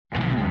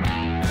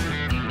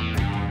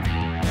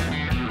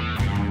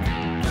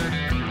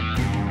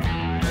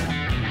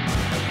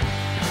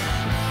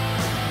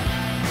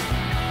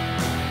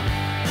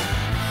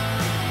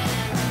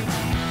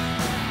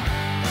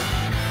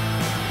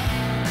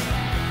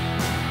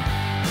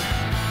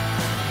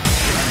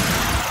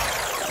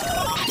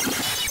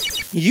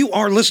You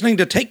are listening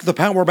to Take the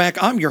Power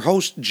Back. I'm your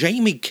host,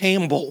 Jamie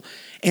Campbell,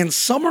 and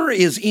summer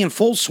is in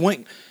full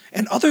swing.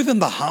 And other than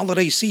the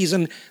holiday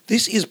season,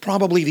 this is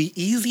probably the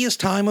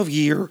easiest time of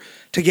year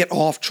to get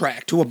off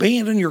track, to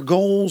abandon your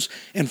goals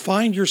and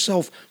find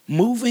yourself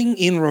moving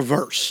in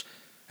reverse.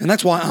 And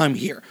that's why I'm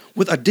here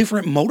with a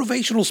different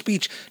motivational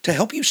speech to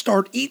help you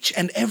start each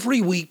and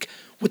every week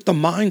with the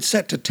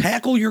mindset to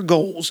tackle your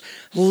goals,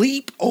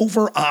 leap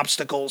over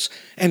obstacles,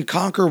 and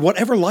conquer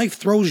whatever life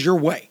throws your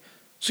way.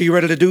 So you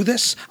ready to do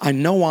this? I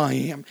know I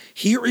am.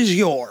 Here is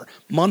your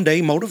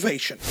Monday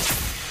motivation.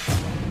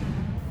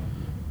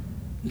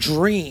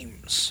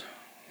 Dreams.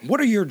 What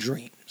are your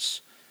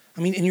dreams?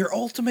 I mean, in your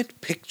ultimate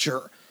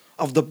picture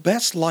of the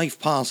best life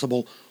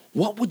possible,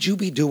 what would you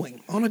be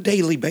doing on a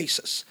daily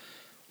basis?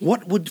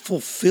 What would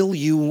fulfill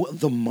you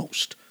the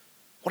most?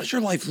 What does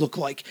your life look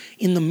like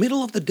in the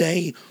middle of the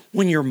day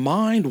when your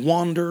mind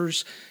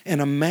wanders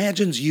and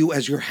imagines you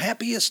as your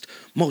happiest,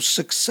 most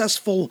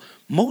successful,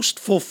 most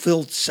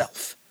fulfilled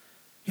self?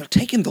 You know,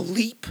 taking the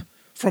leap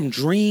from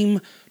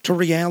dream to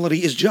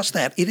reality is just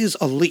that. It is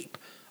a leap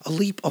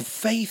of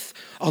faith,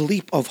 a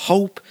leap of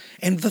hope.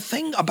 And the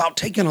thing about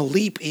taking a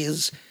leap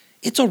is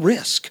it's a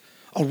risk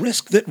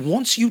that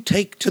once you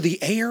take to the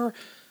air,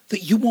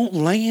 that you won't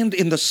land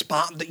in the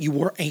spot that you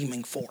were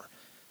aiming for.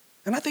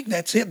 And I think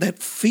that's it, that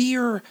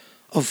fear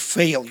of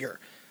failure,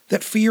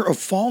 that fear of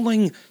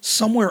falling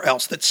somewhere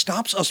else that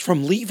stops us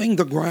from leaving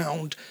the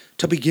ground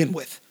to begin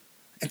with.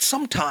 And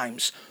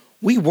sometimes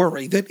we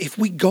worry that if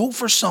we go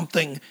for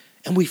something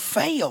and we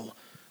fail,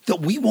 that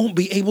we won't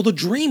be able to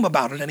dream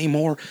about it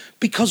anymore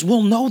because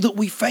we'll know that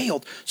we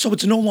failed. So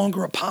it's no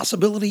longer a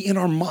possibility in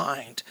our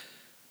mind.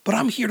 But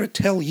I'm here to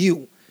tell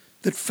you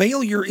that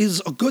failure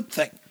is a good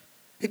thing.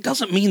 It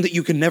doesn't mean that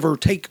you can never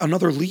take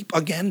another leap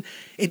again.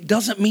 It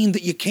doesn't mean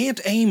that you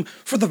can't aim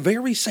for the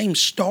very same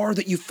star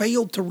that you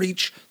failed to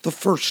reach the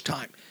first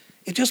time.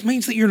 It just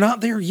means that you're not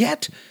there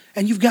yet,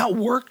 and you've got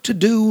work to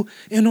do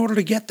in order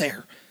to get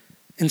there.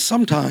 And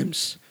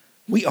sometimes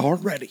we are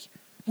ready.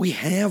 We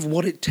have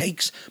what it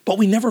takes, but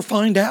we never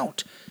find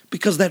out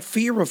because that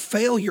fear of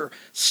failure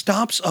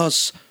stops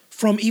us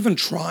from even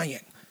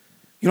trying.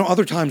 You know,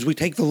 other times we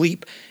take the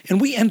leap and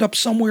we end up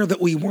somewhere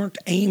that we weren't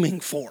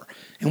aiming for.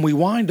 And we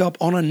wind up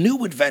on a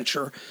new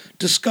adventure,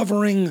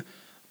 discovering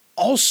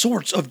all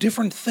sorts of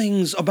different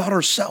things about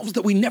ourselves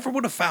that we never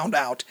would have found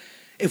out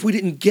if we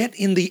didn't get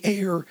in the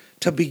air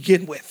to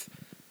begin with.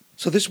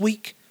 So this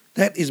week,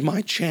 that is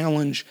my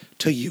challenge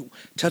to you,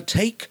 to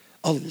take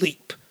a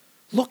leap.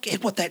 Look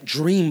at what that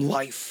dream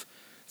life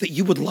that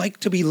you would like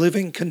to be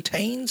living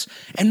contains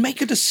and make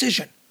a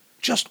decision.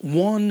 Just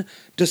one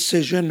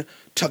decision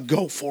to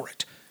go for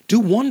it. Do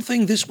one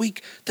thing this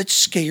week that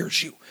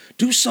scares you.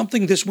 Do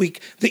something this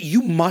week that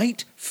you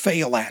might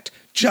fail at,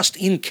 just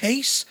in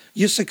case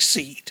you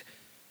succeed.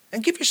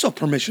 And give yourself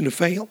permission to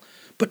fail,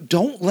 but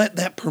don't let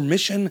that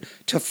permission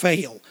to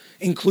fail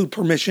include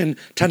permission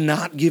to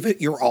not give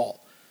it your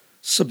all.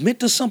 Submit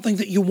to something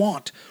that you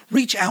want.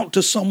 Reach out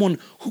to someone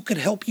who could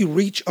help you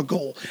reach a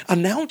goal.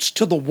 Announce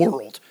to the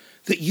world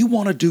that you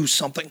want to do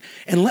something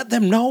and let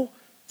them know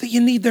that you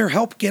need their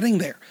help getting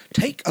there.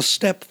 Take a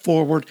step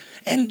forward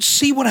and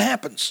see what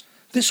happens.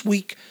 This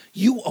week,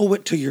 you owe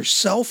it to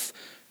yourself,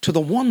 to the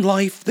one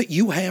life that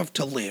you have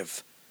to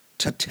live,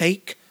 to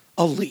take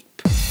a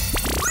leap.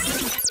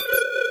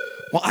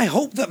 Well, I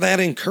hope that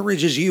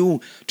encourages you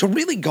to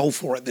really go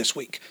for it this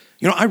week.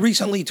 You know, I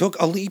recently took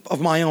a leap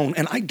of my own,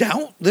 and I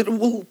doubt that it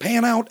will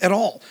pan out at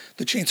all.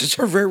 The chances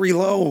are very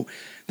low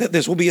that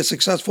this will be a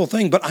successful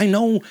thing, but I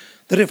know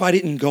that if I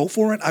didn't go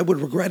for it, I would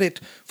regret it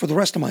for the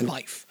rest of my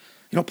life.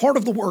 You know, part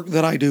of the work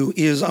that I do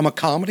is I'm a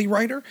comedy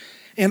writer,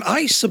 and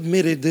I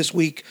submitted this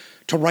week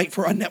to write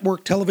for a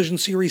network television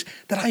series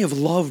that I have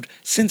loved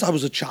since I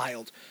was a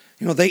child.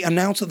 You know, they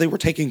announced that they were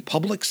taking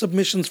public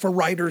submissions for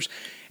writers,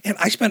 and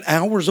I spent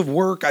hours of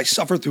work. I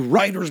suffered through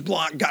writer's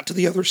block, got to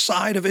the other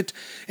side of it,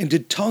 and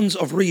did tons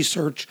of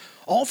research,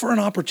 all for an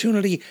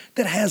opportunity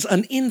that has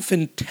an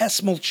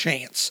infinitesimal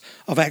chance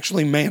of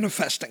actually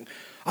manifesting.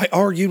 I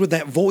argued with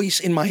that voice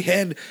in my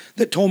head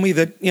that told me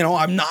that, you know,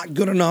 I'm not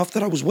good enough,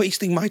 that I was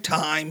wasting my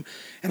time.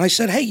 And I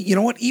said, hey, you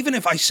know what? Even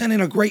if I sent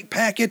in a great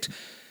packet,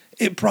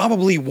 it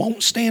probably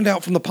won't stand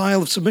out from the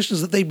pile of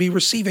submissions that they'd be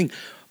receiving.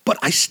 But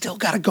I still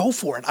got to go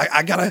for it.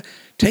 I got to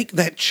take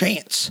that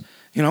chance,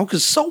 you know,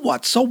 because so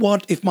what? So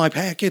what if my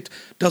packet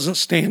doesn't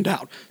stand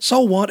out? So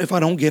what if I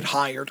don't get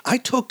hired? I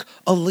took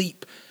a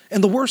leap.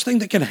 And the worst thing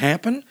that can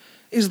happen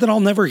is that I'll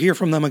never hear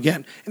from them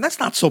again. And that's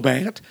not so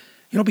bad.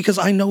 You know, because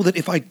I know that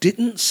if I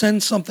didn't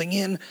send something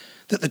in,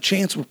 that the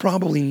chance would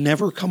probably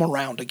never come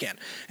around again.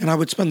 And I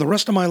would spend the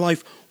rest of my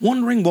life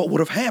wondering what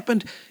would have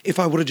happened if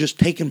I would have just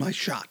taken my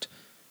shot.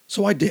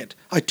 So I did.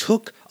 I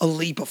took a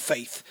leap of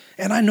faith.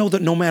 And I know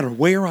that no matter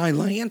where I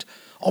land,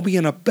 I'll be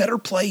in a better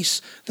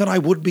place than I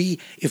would be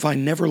if I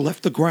never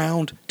left the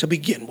ground to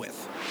begin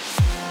with.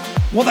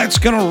 Well, that's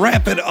going to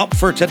wrap it up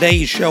for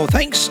today's show.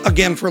 Thanks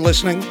again for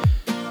listening.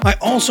 I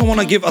also want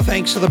to give a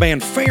thanks to the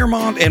band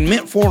Fairmont and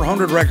Mint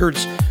 400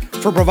 Records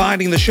for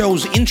providing the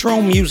show's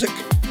intro music.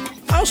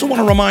 I also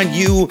want to remind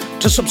you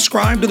to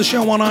subscribe to the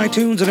show on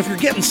iTunes, and if you're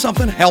getting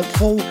something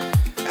helpful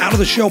out of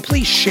the show,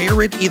 please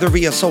share it either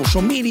via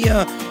social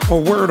media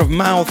or word of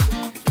mouth.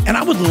 And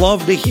I would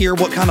love to hear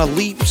what kind of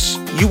leaps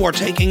you are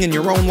taking in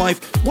your own life.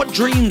 What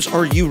dreams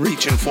are you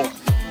reaching for?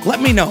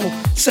 Let me know.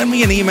 Send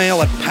me an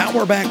email at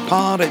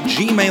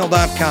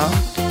powerbackpod@gmail.com.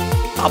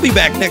 I'll be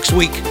back next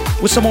week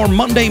with some more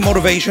Monday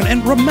motivation.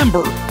 And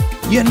remember,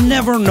 you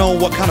never know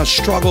what kind of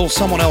struggle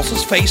someone else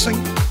is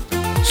facing.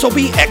 So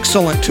be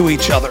excellent to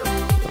each other.